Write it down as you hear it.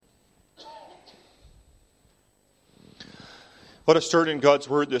Let us turn in God's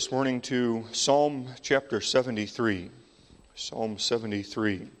Word this morning to Psalm chapter 73. Psalm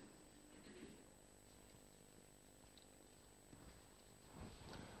 73.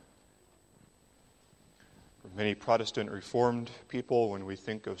 For many Protestant Reformed people, when we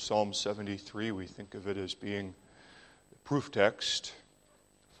think of Psalm 73, we think of it as being the proof text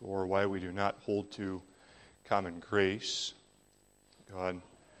for why we do not hold to common grace. God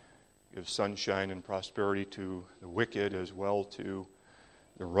gives sunshine and prosperity to the wicked as well to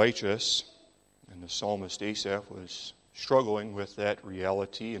the righteous. And the psalmist Asaph was struggling with that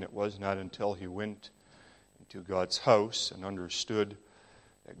reality, and it was not until he went into God's house and understood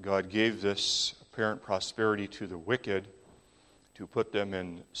that God gave this apparent prosperity to the wicked to put them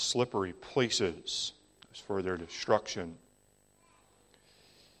in slippery places for their destruction.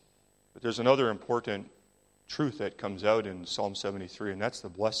 But there's another important truth that comes out in Psalm 73, and that's the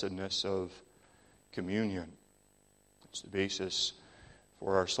blessedness of communion. It's the basis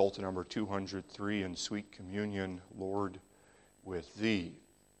for our Psalter number 203 in sweet communion, Lord, with Thee.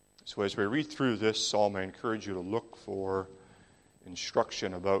 So as we read through this psalm, I encourage you to look for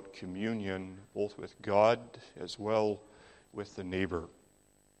instruction about communion, both with God as well with the neighbor.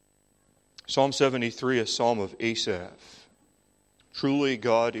 Psalm 73, a psalm of Asaph. Truly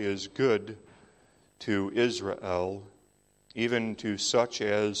God is good to Israel, even to such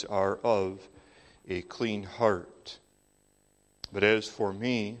as are of a clean heart. But as for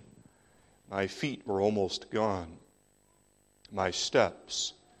me, my feet were almost gone. My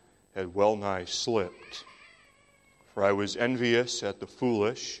steps had well nigh slipped. For I was envious at the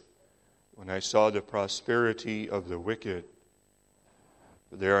foolish when I saw the prosperity of the wicked.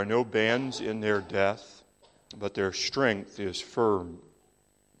 For there are no bands in their death, but their strength is firm.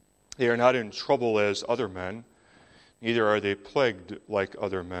 They are not in trouble as other men, neither are they plagued like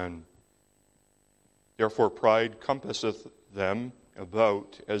other men. Therefore pride compasseth them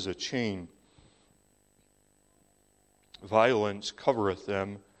about as a chain. Violence covereth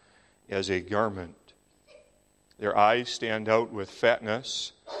them as a garment. Their eyes stand out with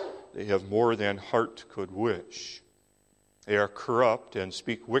fatness. They have more than heart could wish. They are corrupt and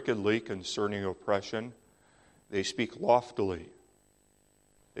speak wickedly concerning oppression. They speak loftily.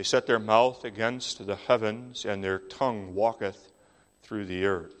 They set their mouth against the heavens, and their tongue walketh through the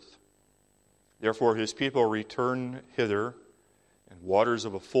earth. Therefore his people return hither, and waters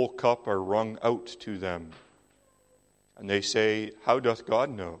of a full cup are wrung out to them. And they say, How doth God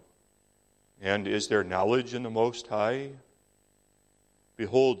know? And is there knowledge in the Most High?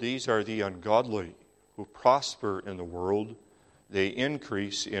 Behold, these are the ungodly, who prosper in the world. They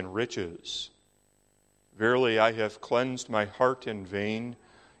increase in riches. Verily I have cleansed my heart in vain,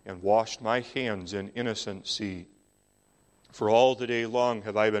 and washed my hands in innocency. For all the day long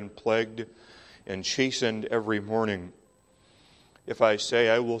have I been plagued and chastened every morning. If I say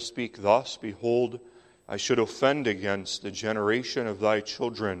I will speak thus, behold, I should offend against the generation of thy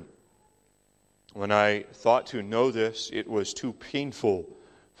children. When I thought to know this, it was too painful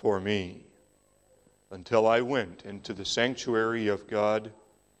for me. Until I went into the sanctuary of God,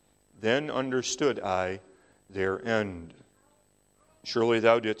 then understood I their end. Surely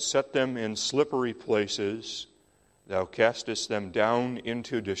thou didst set them in slippery places. Thou castest them down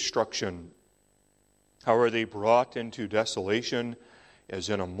into destruction. How are they brought into desolation as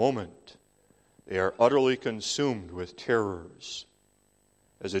in a moment? They are utterly consumed with terrors.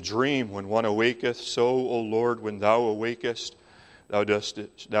 As a dream when one awaketh, so, O Lord, when thou awakest,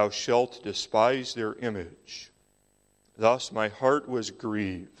 thou shalt despise their image. Thus my heart was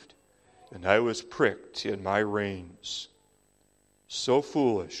grieved, and I was pricked in my reins. So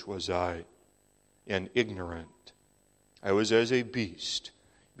foolish was I, and ignorant. I was as a beast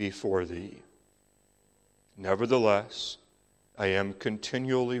before thee. Nevertheless, I am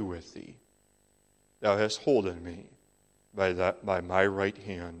continually with thee. Thou hast holden me by my right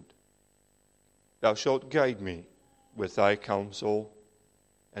hand. Thou shalt guide me with thy counsel,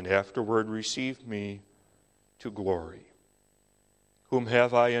 and afterward receive me to glory. Whom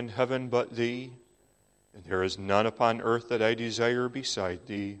have I in heaven but thee? And there is none upon earth that I desire beside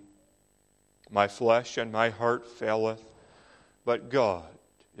thee. My flesh and my heart faileth, but God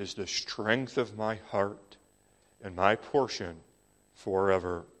is the strength of my heart and my portion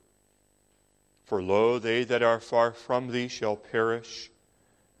forever. For lo, they that are far from thee shall perish.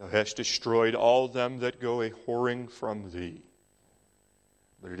 Thou hast destroyed all them that go a whoring from thee.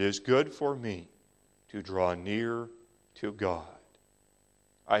 But it is good for me to draw near to God.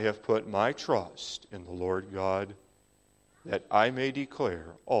 I have put my trust in the Lord God, that I may declare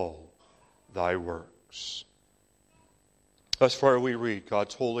all thy works. Thus far we read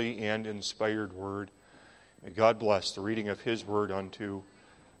God's holy and inspired word, May God bless the reading of His Word unto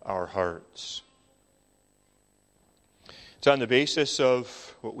our hearts. It's on the basis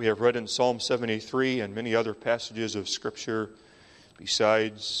of what we have read in Psalm 73 and many other passages of Scripture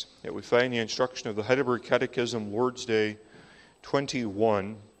besides that we find the instruction of the Heidelberg Catechism, Lord's Day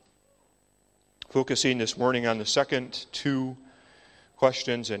 21, focusing this morning on the second two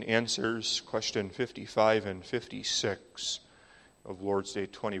questions and answers, question 55 and 56 of Lord's Day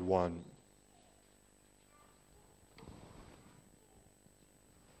 21.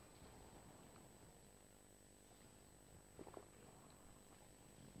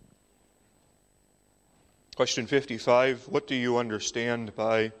 Question 55, what do you understand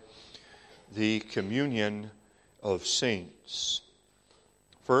by the communion of saints?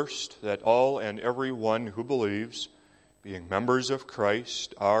 First, that all and every one who believes, being members of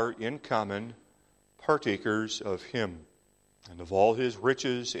Christ, are in common partakers of Him and of all His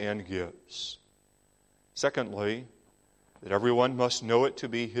riches and gifts. Secondly, that everyone must know it to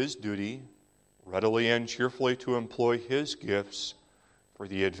be his duty, readily and cheerfully to employ his gifts for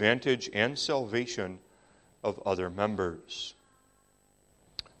the advantage and salvation of other members.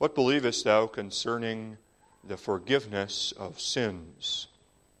 What believest thou concerning the forgiveness of sins?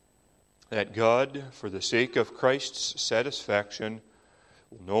 That God, for the sake of Christ's satisfaction,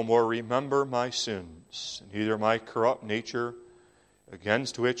 will no more remember my sins, neither my corrupt nature,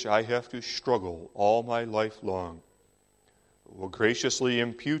 against which I have to struggle all my life long, but will graciously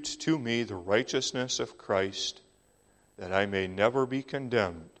impute to me the righteousness of Christ, that I may never be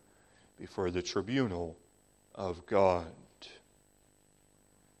condemned before the tribunal of God.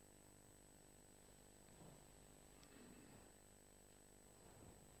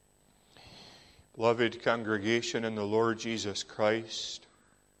 Beloved congregation in the Lord Jesus Christ,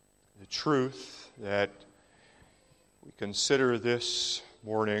 the truth that we consider this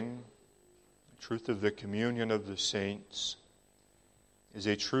morning, the truth of the communion of the saints, is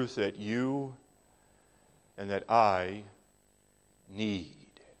a truth that you and that I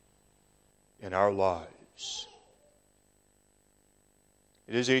need in our lives.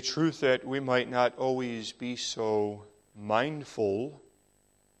 It is a truth that we might not always be so mindful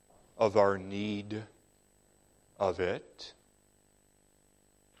of our need of it.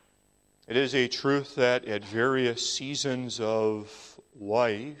 It is a truth that at various seasons of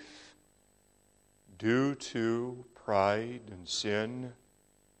life, due to pride and sin,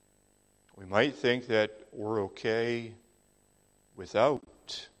 we might think that we're okay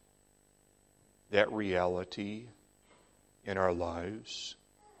without that reality in our lives.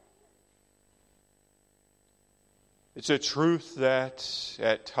 It's a truth that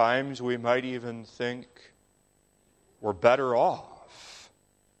at times we might even think we're better off.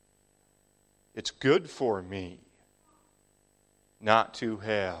 It's good for me not to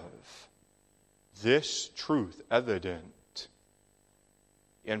have this truth evident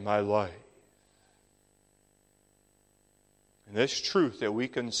in my life. And this truth that we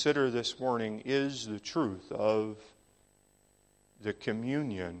consider this morning is the truth of the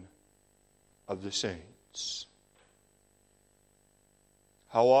communion of the saints.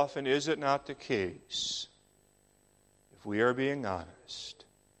 How often is it not the case, if we are being honest,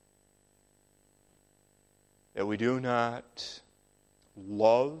 that we do not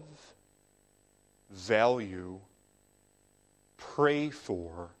love, value, pray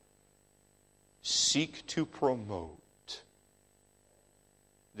for, seek to promote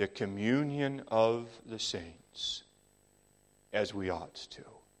the communion of the saints as we ought to?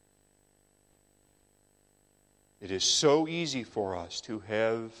 It is so easy for us to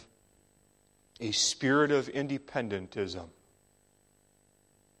have a spirit of independentism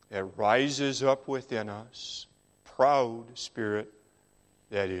that rises up within us, proud spirit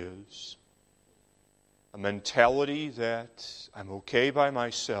that is, a mentality that I'm okay by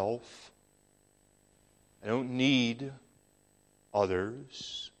myself, I don't need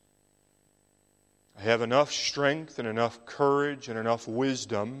others. I have enough strength and enough courage and enough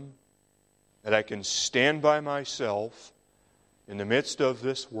wisdom that I can stand by myself in the midst of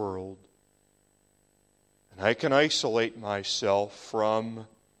this world, and I can isolate myself from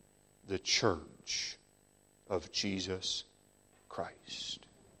the church of Jesus Christ.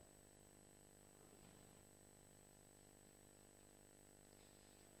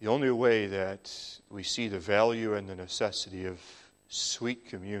 The only way that we see the value and the necessity of sweet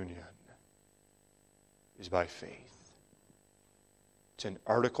communion is by faith. It's an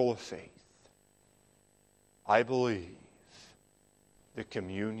article of faith. I believe the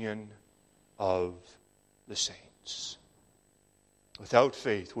communion of the saints. Without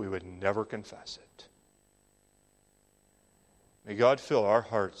faith, we would never confess it. May God fill our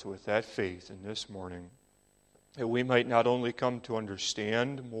hearts with that faith in this morning that we might not only come to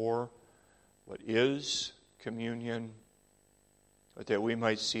understand more what is communion, but that we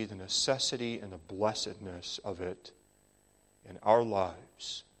might see the necessity and the blessedness of it in our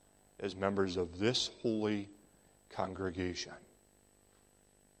lives as members of this holy congregation.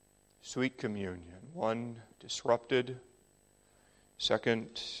 Sweet communion, one, disrupted;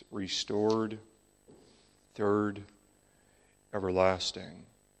 second, restored; third, everlasting.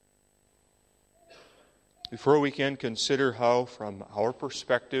 Before we can consider how, from our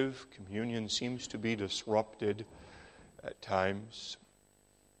perspective, communion seems to be disrupted at times,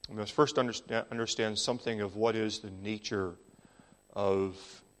 we must first understand something of what is the nature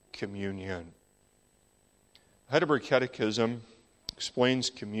of communion. Heidelberg Catechism explains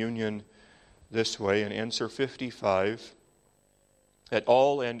communion this way in answer 55, that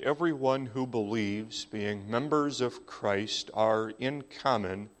all and everyone who believes, being members of Christ, are in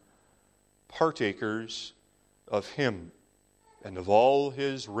common partakers of Him and of all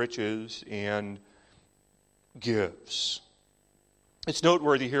His riches and gifts. It's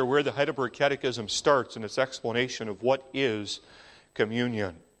noteworthy here where the Heidelberg Catechism starts in its explanation of what is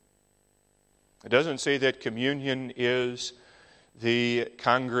communion. It doesn't say that communion is the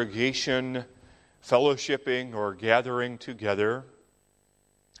congregation fellowshipping or gathering together.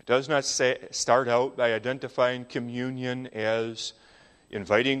 It does not start out by identifying communion as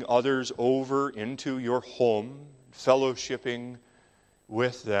inviting others over into your home, fellowshipping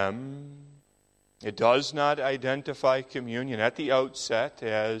with them. It does not identify communion at the outset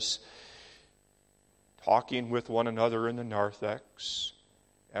as talking with one another in the narthex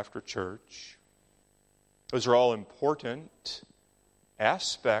after church. Those are all important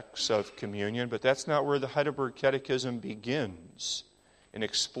aspects of communion, but that's not where the Heidelberg Catechism begins in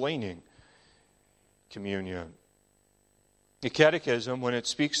explaining communion. The Catechism, when it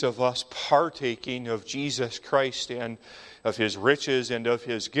speaks of us partaking of Jesus Christ and of His riches and of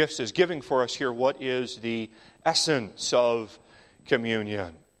His gifts, is giving for us here what is the essence of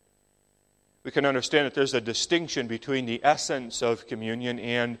communion. We can understand that there's a distinction between the essence of communion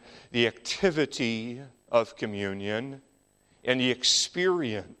and the activity of communion and the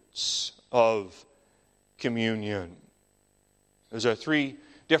experience of communion. Those are three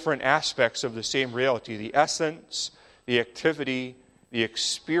different aspects of the same reality: the essence, the activity, the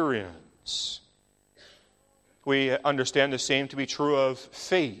experience. We understand the same to be true of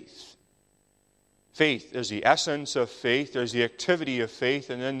faith. Faith is the essence of faith, there's the activity of faith,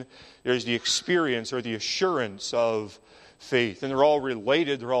 and then there's the experience or the assurance of faith. And they're all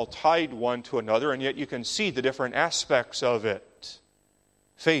related, they're all tied one to another, and yet you can see the different aspects of it.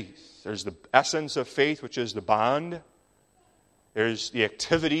 Faith, there's the essence of faith, which is the bond. There's the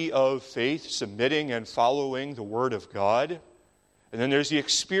activity of faith, submitting and following the Word of God. And then there's the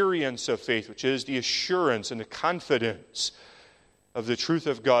experience of faith, which is the assurance and the confidence of the truth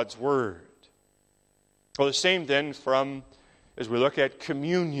of God's Word. Well, the same then as we look at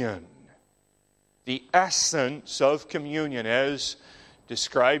communion. The essence of communion, as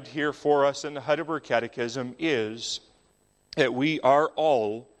described here for us in the Heidelberg Catechism, is that we are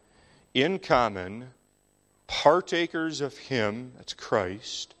all in common partakers of Him, that's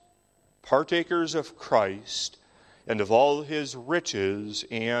Christ, partakers of Christ, and of all His riches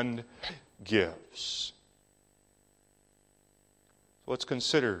and gifts. So let's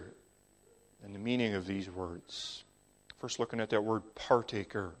consider the meaning of these words. First, looking at that word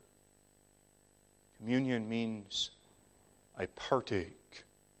partaker. Communion means I partake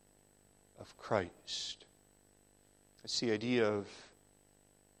of Christ. It's the idea of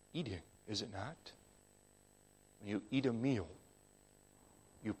eating, is it not? When you eat a meal,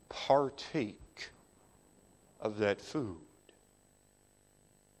 you partake of that food.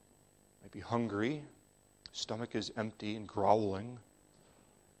 You might be hungry, stomach is empty and growling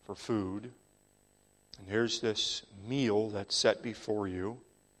for food. And here's this meal that's set before you.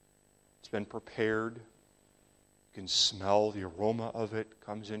 It's been prepared. You can smell the aroma of it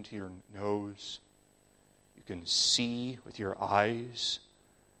comes into your nose. You can see with your eyes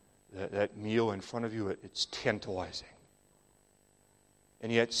that meal in front of you. It's tantalizing.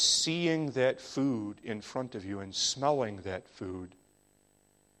 And yet seeing that food in front of you and smelling that food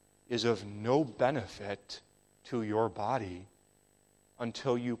is of no benefit to your body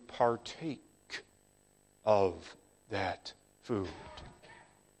until you partake of that food.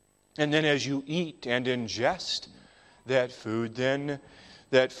 And then as you eat and ingest that food, then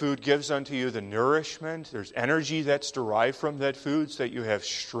that food gives unto you the nourishment. There's energy that's derived from that food so that you have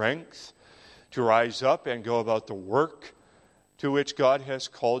strength to rise up and go about the work to which God has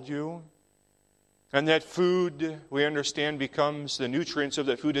called you. And that food, we understand, becomes the nutrients of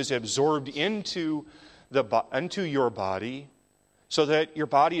that food is absorbed into into your body, so that your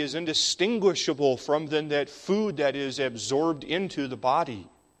body is indistinguishable from then that food that is absorbed into the body.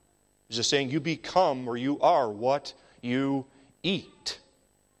 It's just saying you become, or you are, what you eat.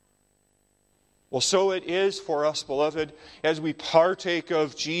 Well, so it is for us, beloved, as we partake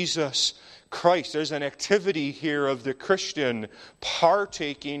of Jesus Christ. There's an activity here of the Christian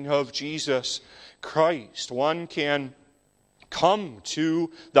partaking of Jesus Christ. One can come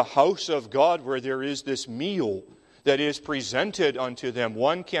to the house of God where there is this meal that is presented unto them.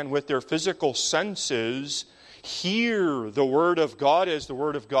 One can, with their physical senses, hear the Word of God as the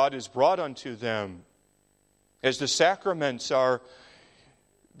Word of God is brought unto them, as the sacraments are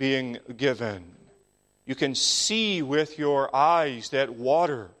being given. You can see with your eyes that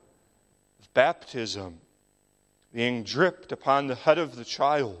water of baptism being dripped upon the head of the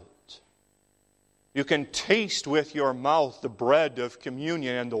child. You can taste with your mouth the bread of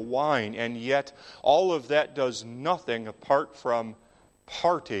communion and the wine, and yet all of that does nothing apart from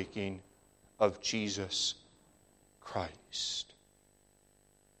partaking of Jesus Christ.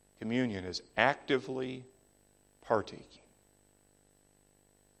 Communion is actively partaking.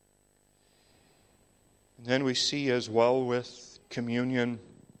 And then we see as well with communion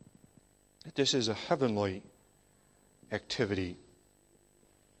that this is a heavenly activity.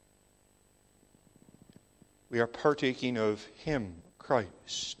 We are partaking of Him,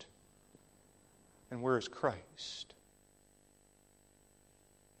 Christ. And where is Christ?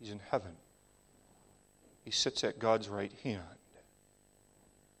 He's in heaven. He sits at God's right hand.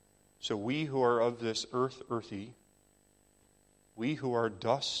 So we who are of this earth earthy, we who are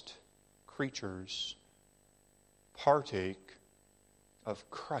dust creatures, partake of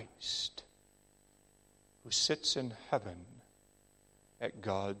Christ, who sits in heaven at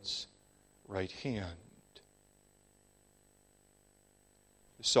God's right hand.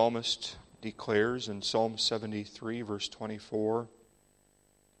 The psalmist declares in Psalm 73, verse 24,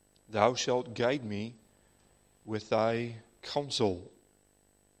 "Thou shalt guide me with thy counsel,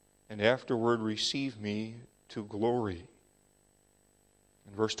 and afterward receive me to glory."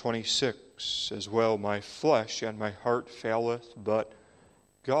 In verse 26 as well, "My flesh and my heart faileth, but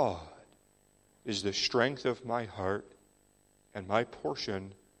God is the strength of my heart and my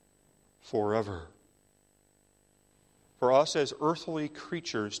portion forever." For us as earthly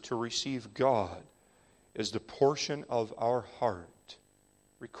creatures to receive God as the portion of our heart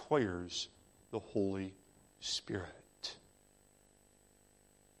requires the Holy Spirit.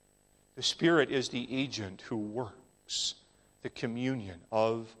 The Spirit is the agent who works the communion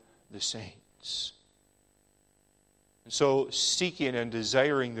of the saints. And so seeking and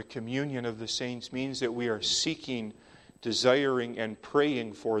desiring the communion of the saints means that we are seeking, desiring, and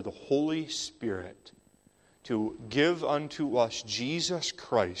praying for the Holy Spirit to give unto us Jesus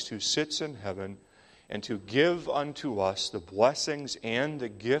Christ who sits in heaven, and to give unto us the blessings and the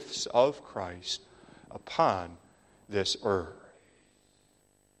gifts of Christ upon this earth.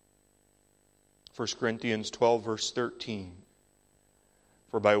 1 Corinthians 12, verse 13.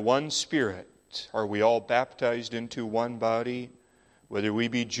 "For by one Spirit are we all baptized into one body, whether we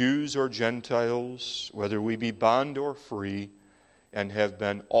be Jews or Gentiles, whether we be bond or free, and have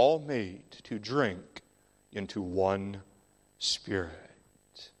been all made to drink into one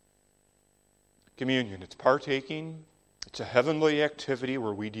Spirit." Communion, it's partaking. It's a heavenly activity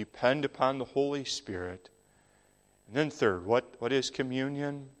where we depend upon the Holy Spirit. And then third, what is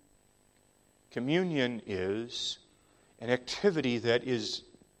communion? Communion is an activity that is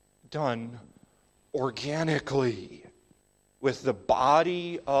done organically with the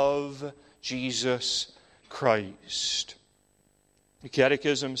body of Jesus Christ. The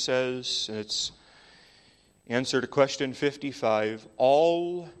Catechism says, and it's answer to question 55,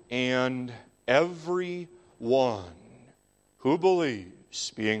 "All and every one who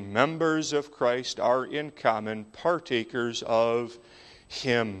believes, being members of Christ, are in common partakers of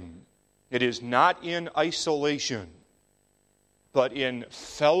Him." It is not in isolation, but in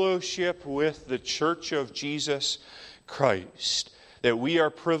fellowship with the Church of Jesus Christ that we are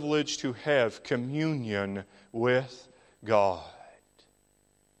privileged to have communion with God.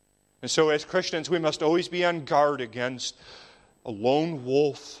 And so as Christians, we must always be on guard against a lone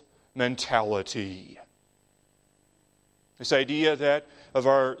wolf mentality. This idea that of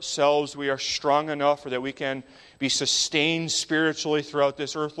ourselves we are strong enough or that we can be sustained spiritually throughout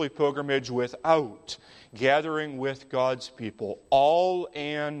this earthly pilgrimage without gathering with God's people. All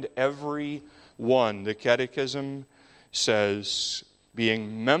and every one, the Catechism says,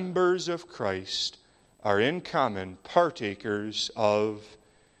 being members of Christ, are in common partakers of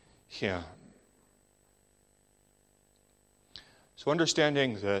Him. So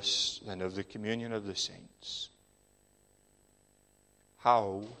understanding this, then, of the communion of the saints,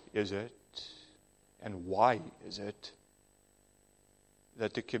 how is it and why is it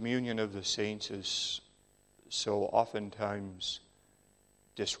that the communion of the saints is so oftentimes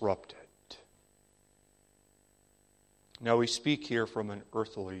disrupted? Now, we speak here from an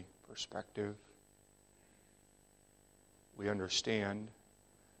earthly perspective. We understand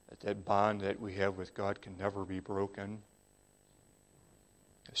that bond that we have with God can never be broken.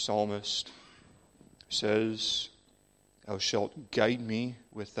 The psalmist says, "Thou shalt guide me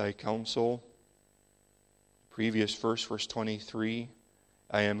with thy counsel." Previous verse 23,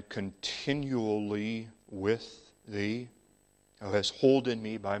 "I am continually with thee. Thou hast holden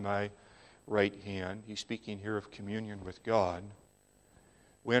me by my right hand." He's speaking here of communion with God.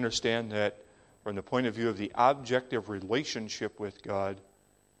 We understand that from the point of view of the objective relationship with God,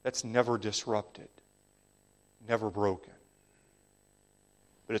 that's never disrupted, never broken.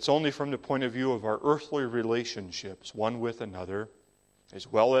 But it's only from the point of view of our earthly relationships, one with another, as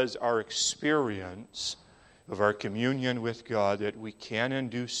well as our experience of our communion with God, that we can and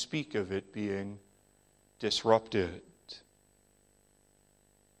do speak of it being disrupted.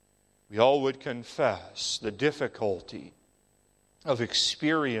 We all would confess the difficulty of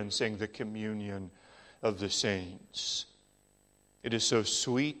experiencing the communion of the saints. It is so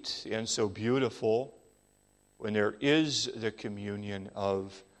sweet and so beautiful when there is the communion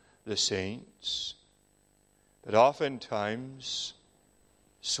of the saints. But oftentimes,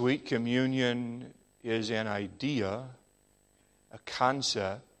 sweet communion is an idea, a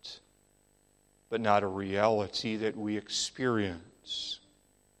concept, but not a reality that we experience.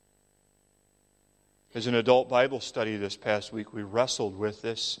 As an adult Bible study this past week, we wrestled with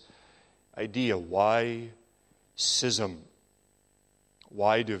this idea. Why schism?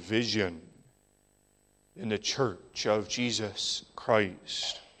 Why division in the church of Jesus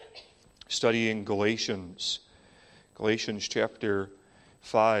Christ? Studying Galatians chapter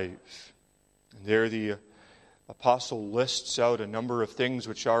 5. And there the apostle lists out a number of things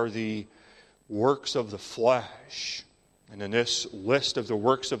which are the works of the flesh. And in this list of the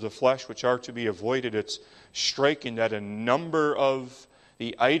works of the flesh which are to be avoided, it's striking that a number of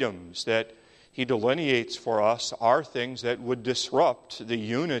the items that he delineates for us are things that would disrupt the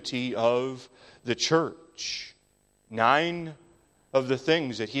unity of the church. 9 of the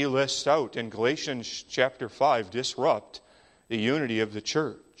things that he lists out in Galatians chapter 5 disrupt the unity of the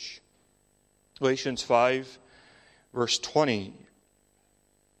church. Galatians 5, verse 20.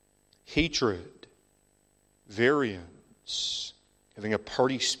 Hatred, variance, having a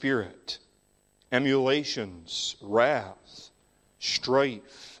party spirit, emulations, wrath,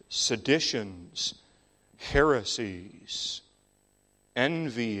 strife, seditions, heresies,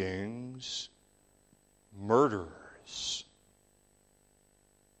 envyings, murders.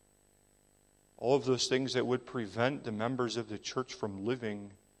 All of those things that would prevent the members of the church from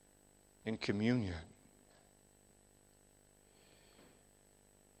living in communion.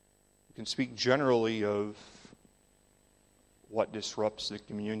 We can speak generally of what disrupts the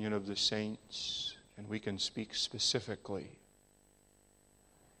communion of the saints, and we can speak specifically.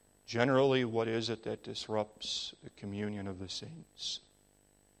 Generally, what is it that disrupts the communion of the saints?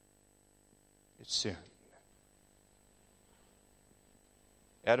 It's sin.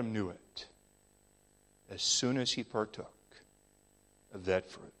 Adam knew it as soon as he partook of that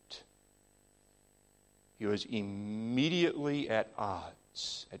fruit. He was immediately at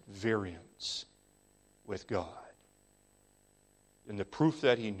odds, at variance with God. And the proof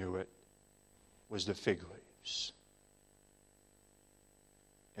that he knew it was the fig leaves.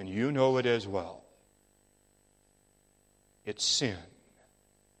 And you know it as well. It's sin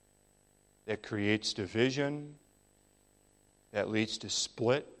that creates division, that leads to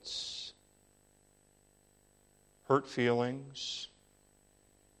splits, hurt feelings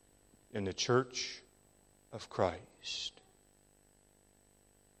in the church of Christ.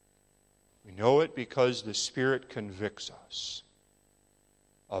 We know it because the Spirit convicts us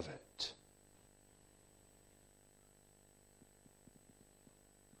of it.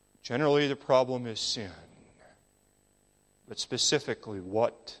 Generally, the problem is sin. But specifically,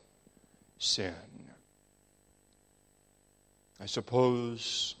 what sin? I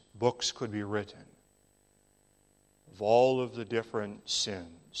suppose books could be written of all of the different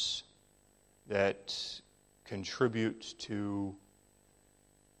sins that contribute to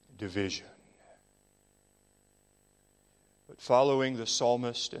division. But following the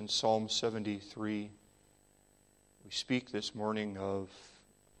psalmist in Psalm 73, we speak this morning of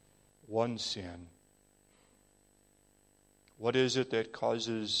one sin. What is it that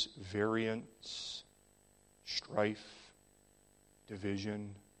causes variance, strife,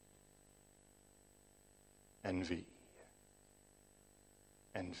 division, envy.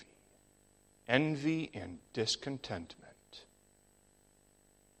 Envy. Envy and discontentment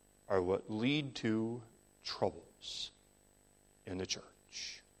are what lead to troubles in the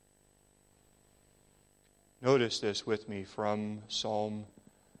church. Notice this with me from Psalm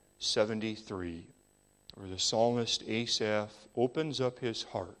 73, where the psalmist Asaph opens up his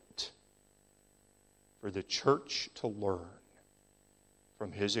heart for the church to learn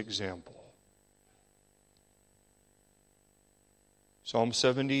from his example. Psalm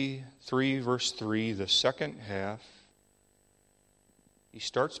 73, verse 3, the second half, he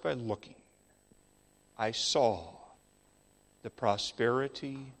starts by looking. I saw the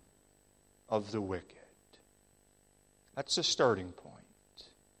prosperity of the wicked. That's the starting point.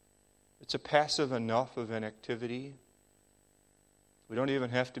 It's a passive enough of an activity. We don't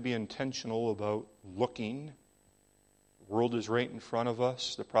even have to be intentional about looking. The world is right in front of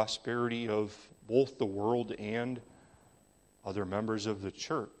us. The prosperity of both the world and other members of the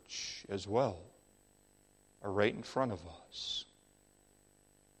church as well are right in front of us.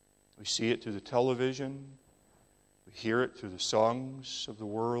 We see it through the television. We hear it through the songs of the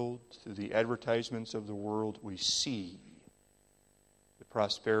world, through the advertisements of the world. We see the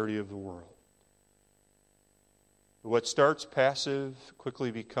prosperity of the world. But what starts passive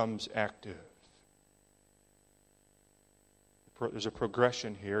quickly becomes active. There's a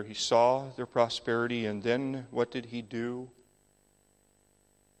progression here. He saw their prosperity, and then what did he do?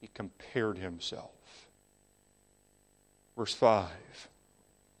 He compared himself. Verse 5,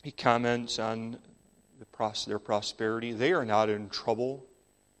 he comments on their prosperity. They are not in trouble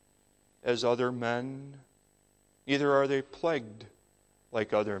as other men, neither are they plagued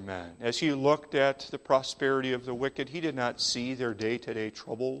like other men. As he looked at the prosperity of the wicked, he did not see their day-to-day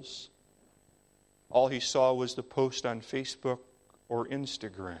troubles. All he saw was the post on Facebook or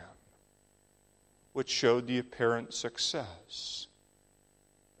Instagram, which showed the apparent success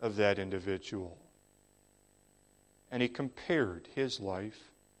of that individual. And he compared his life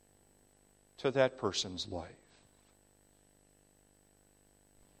to that person's life.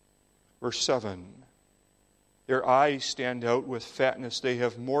 Verse 7, their eyes stand out with fatness. They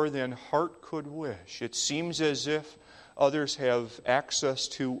have more than heart could wish. It seems as if others have access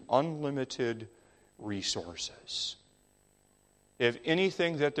to unlimited resources. They have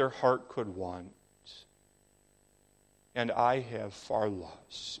anything that their heart could want. And I have far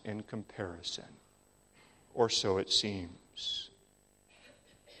less in comparison, or so it seems.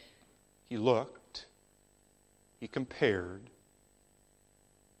 He looked, he compared,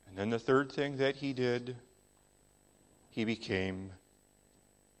 and then the third thing that he did, he became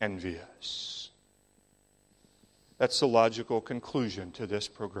envious. That's the logical conclusion to this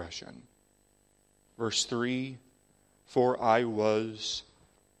progression. Verse 3, for I was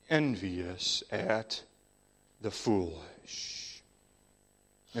envious at the foolish.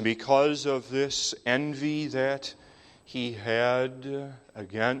 And because of this envy that he had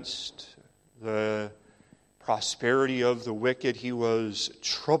against the prosperity of the wicked, he was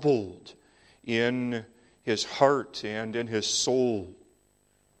troubled in his heart and in his soul.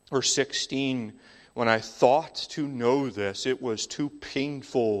 Verse 16, when I thought to know this, it was too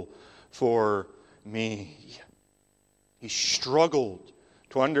painful for me. He struggled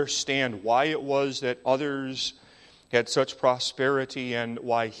to understand why it was that others had such prosperity and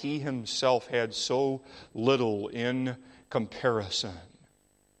why he himself had so little in comparison.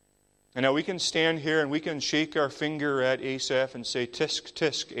 And now we can stand here and we can shake our finger at Asaph and say, tisk,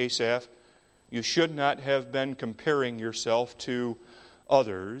 tisk, Asaph, you should not have been comparing yourself to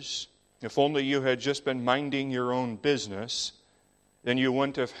others. If only you had just been minding your own business, then you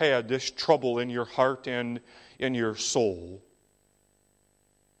wouldn't have had this trouble in your heart and in your soul.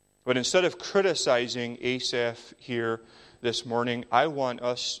 But instead of criticizing Asaph here this morning, I want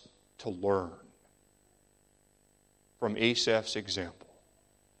us to learn from Asaph's example.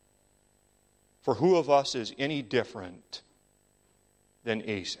 For who of us is any different than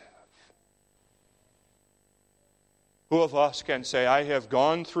Asaph? Who of us can say, I have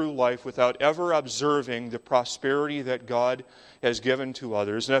gone through life without ever observing the prosperity that God has given to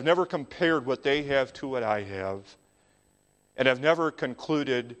others, and I've never compared what they have to what I have, and I've never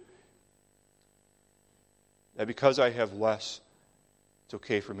concluded that because I have less, it's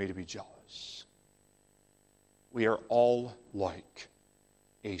okay for me to be jealous. We are all like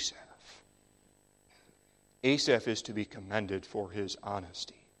Asaph. Asaph is to be commended for his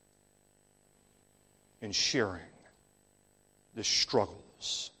honesty in sharing the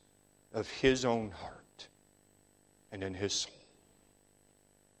struggles of his own heart and in his soul.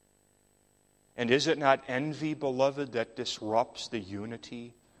 And is it not envy, beloved, that disrupts the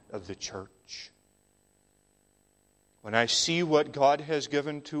unity of the church? When I see what God has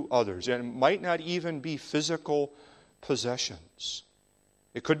given to others, and it might not even be physical possessions,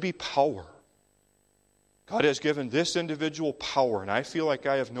 it could be power. God has given this individual power, and I feel like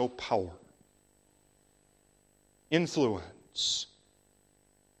I have no power. Influence.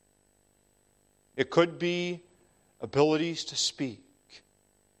 It could be abilities to speak,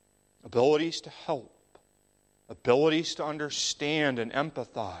 abilities to help, abilities to understand and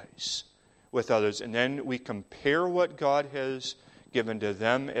empathize with others. And then we compare what God has given to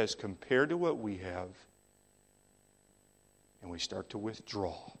them as compared to what we have, and we start to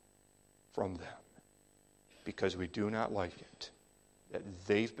withdraw from them because we do not like it that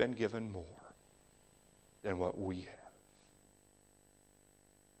they've been given more than what we have.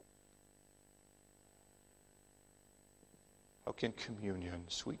 How can communion,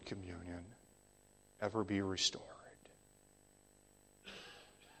 sweet communion, ever be restored?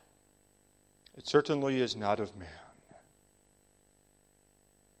 It certainly is not of man.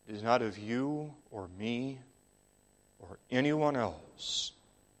 It is not of you or me or anyone else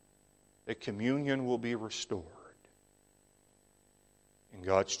that communion will be restored in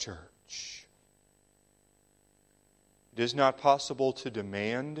God's church. It is not possible to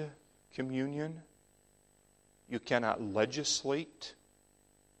demand communion. You cannot legislate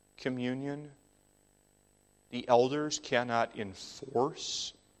communion. The elders cannot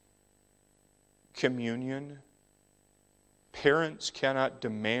enforce communion. Parents cannot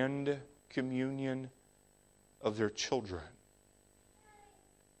demand communion of their children.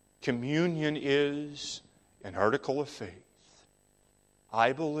 Communion is an article of faith.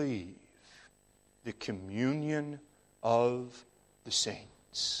 I believe the communion of the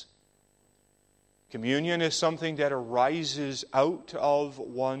saints. Communion is something that arises out of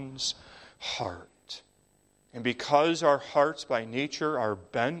one's heart. And because our hearts by nature are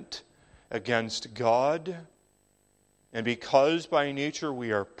bent against God, and because by nature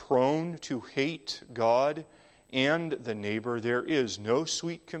we are prone to hate God and the neighbor, there is no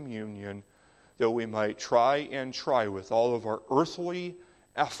sweet communion, though we might try with all of our earthly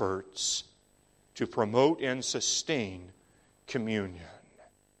efforts to promote and sustain communion.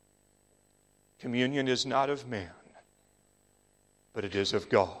 Communion is not of man, but it is of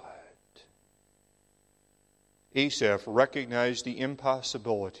God. Asaph recognized the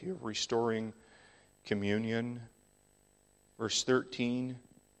impossibility of restoring communion. Verse 13,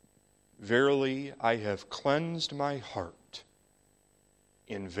 verily I have cleansed my heart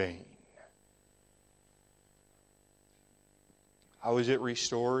in vain. How is it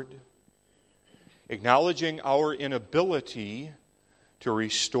restored? Acknowledging our inability to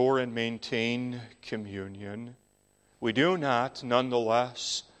restore and maintain communion, we do not,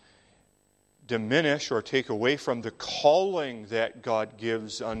 nonetheless, diminish or take away from the calling that God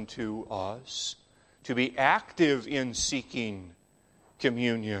gives unto us to be active in seeking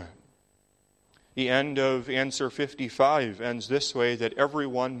communion. The end of answer 55 ends this way, that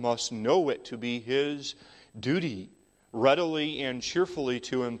everyone must know it to be his duty readily and cheerfully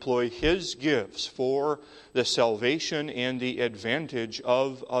to employ his gifts for the salvation and the advantage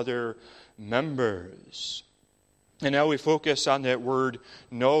of other members. And now we focus on that word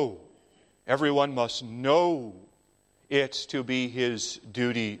know. Everyone must know it to be his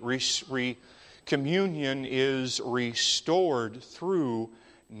duty. Communion is restored through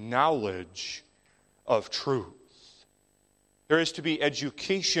knowledge of truth. There is to be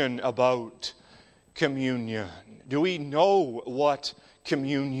education about communion. Do we know what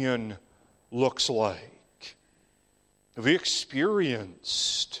communion looks like? Have we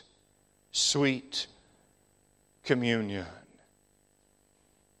experienced sweet communion?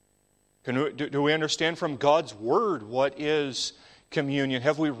 Do we understand from God's Word what is communion?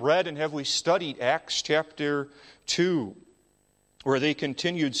 Have we read and have we studied Acts chapter 2, where they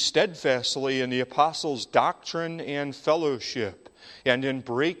continued steadfastly in the apostles' doctrine and fellowship, and in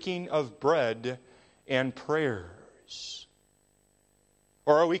breaking of bread and prayers?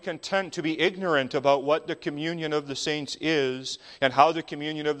 Or are we content to be ignorant about what the communion of the saints is and how the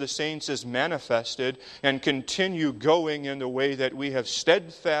communion of the saints is manifested, and continue going in the way that we have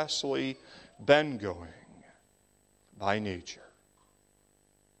steadfastly been going by nature?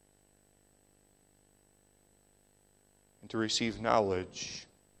 And to receive knowledge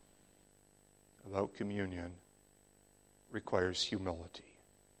about communion requires humility.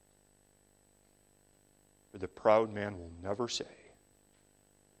 For the proud man will never say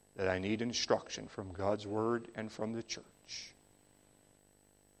that I need instruction from God's Word and from the church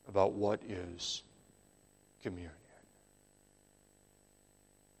about what is communion.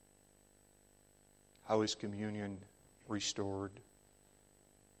 How is communion restored?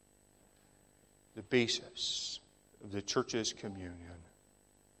 The basis of the church's communion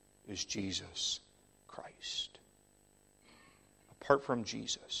is Jesus Christ. Apart from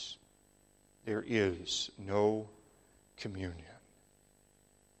Jesus, there is no communion.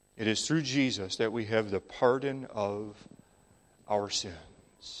 It is through Jesus that we have the pardon of our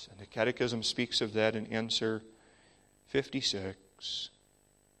sins. And the Catechism speaks of that in answer 56.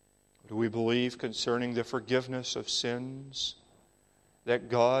 What do we believe concerning the forgiveness of sins? That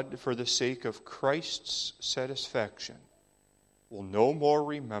God, for the sake of Christ's satisfaction, will no more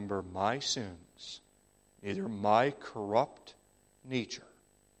remember my sins, neither my corrupt nature,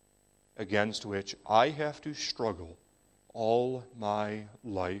 against which I have to struggle all my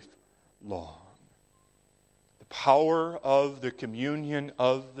life long. The power of the communion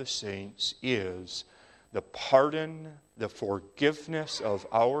of the saints is the pardon, the forgiveness of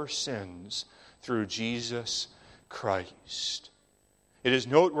our sins through Jesus Christ. It is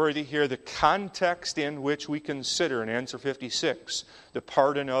noteworthy here the context in which we consider in answer 56 the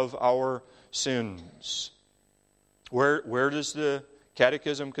pardon of our sins. Where does the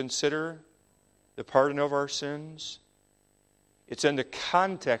Catechism consider the pardon of our sins? It's in the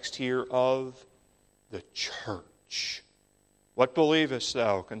context here of the church. What believest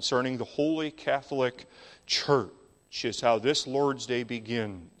thou concerning the Holy Catholic Church is how this Lord's Day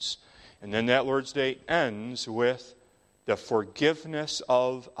begins. And then that Lord's Day ends with the forgiveness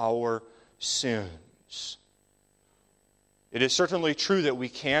of our sins. It is certainly true that we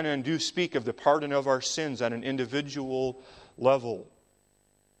can and do speak of the pardon of our sins on an individual level.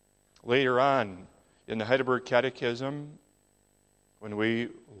 Later on in the Heidelberg Catechism, when we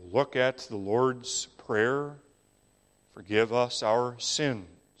look at the Lord's Prayer, forgive us our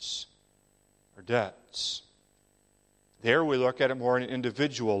sins, our debts. There we look at it more on an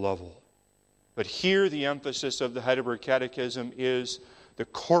individual level. But here the emphasis of the Heidelberg Catechism is the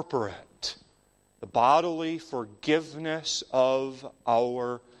corporate, the bodily forgiveness of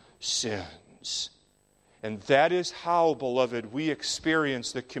our sins. And that is how, beloved, we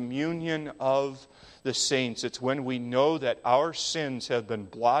experience the communion of the saints. It's when we know that our sins have been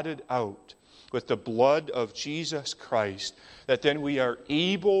blotted out with the blood of Jesus Christ, that then we are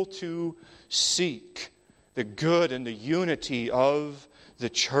able to seek the good and the unity of the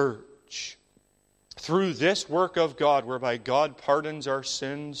church. Through this work of God, whereby God pardons our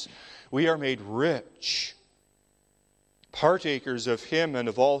sins, we are made rich, partakers of Him and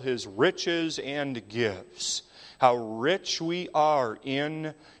of all His riches and gifts. How rich we are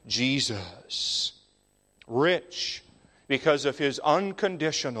in Jesus. Rich because of His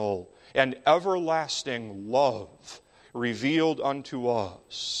unconditional and everlasting love revealed unto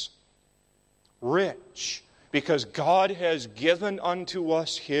us. Rich because God has given unto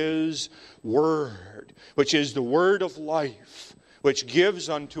us His Word, which is the Word of life, which gives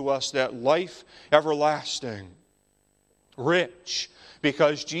unto us that life everlasting. Rich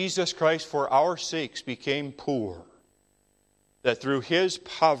because Jesus Christ for our sakes became poor, that through His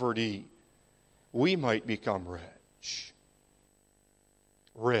poverty we might become rich.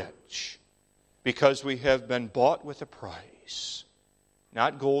 Rich because we have been bought with a price,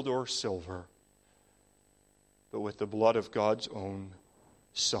 not gold or silver, but with the blood of God's own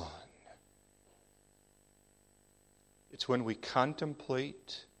Son. It's when we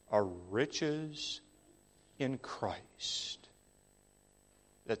contemplate our riches in Christ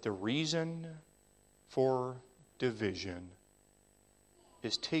that the reason for division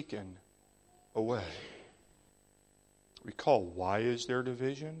is taken away. Recall, why is there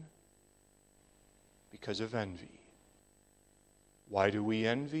division? Because of envy. Why do we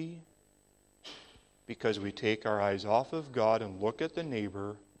envy? Because we take our eyes off of God and look at the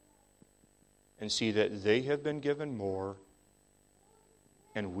neighbor and see that they have been given more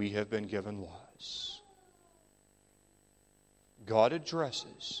and we have been given less. God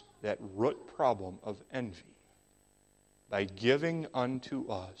addresses that root problem of envy by giving unto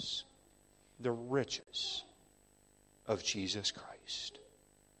us the riches of Jesus Christ.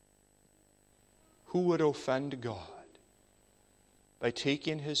 Who would offend God by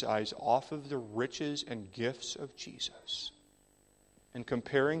taking his eyes off of the riches and gifts of Jesus and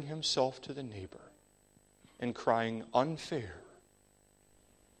comparing himself to the neighbor and crying unfair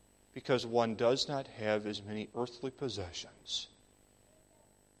because one does not have as many earthly possessions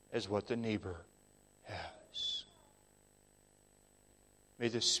as what the neighbor has? May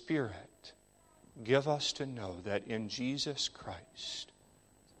the Spirit give us to know that in Jesus Christ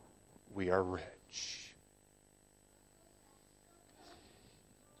we are rich.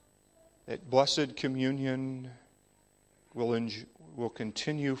 That blessed communion will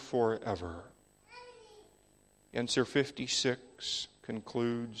continue forever Answer 56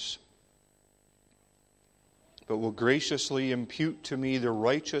 concludes, "But will graciously impute to me the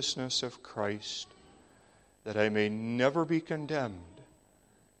righteousness of Christ, that I may never be condemned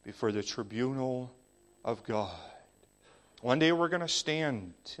before the tribunal of God." One day we're going to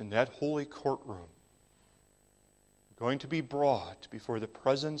stand in that holy courtroom, going to be brought before the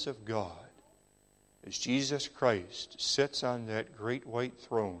presence of God as Jesus Christ sits on that great white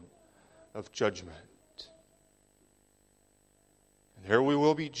throne of judgment. And there we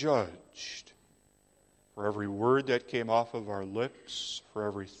will be judged for every word that came off of our lips, for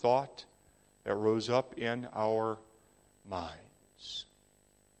every thought that rose up in our minds.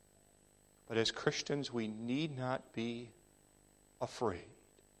 But as Christians, we need not be afraid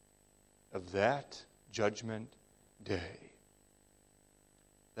of that judgment day,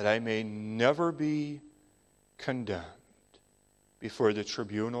 that I may never be condemned before the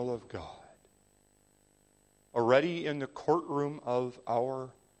tribunal of God. Already in the courtroom of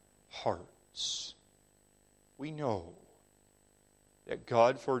our hearts, we know that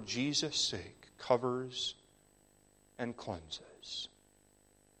God, for Jesus' sake, covers and cleanses.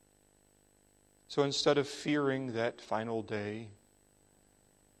 So instead of fearing that final day,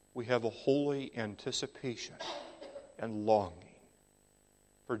 we have a holy anticipation and longing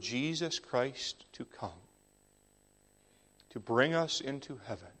for Jesus Christ to come, to bring us into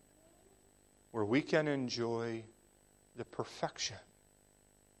heaven, where we can enjoy the perfection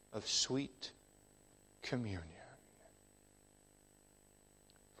of sweet communion.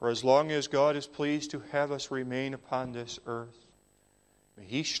 For as long as God is pleased to have us remain upon this earth, may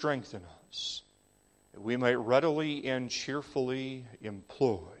He strengthen us, that we might readily and cheerfully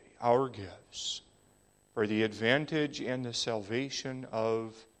employ our gifts for the advantage and the salvation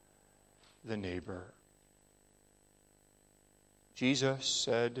of the neighbor. Jesus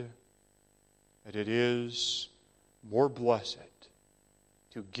said that it is more blessed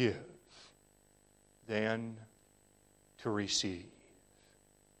to give than to receive.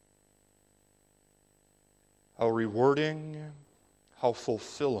 How rewarding, how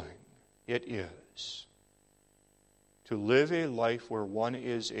fulfilling it is to live a life where one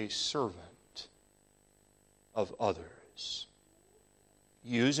is a servant of others,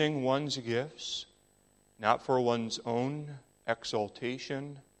 using one's gifts not for one's own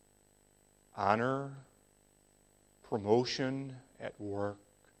exaltation, honor, promotion at work,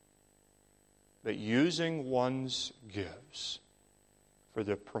 but using one's gifts for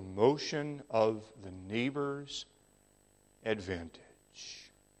the promotion of the neighbor's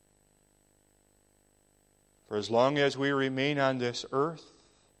advantage. For as long as we remain on this earth,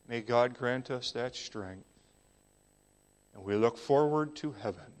 may God grant us that strength. And we look forward to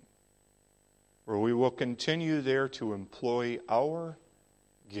heaven, where we will continue there to employ our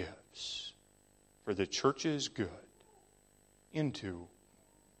gifts for the church's good into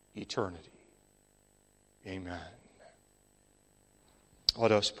eternity. Amen.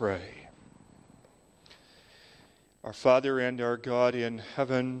 Let us pray. Our Father and our God in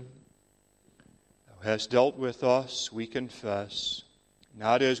heaven, Thou hast dealt with us, we confess,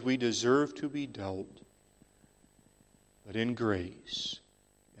 not as we deserve to be dealt, but in grace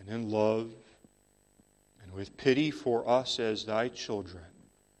and in love and with pity for us as Thy children,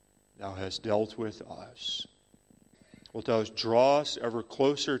 Thou hast dealt with us. Wilt Thou draw us ever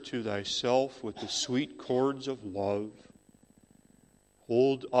closer to Thyself with the sweet cords of love.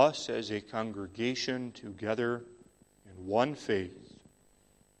 Hold us as a congregation together in one faith,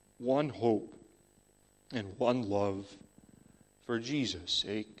 one hope, and one love. For Jesus'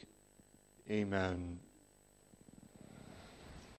 sake, amen.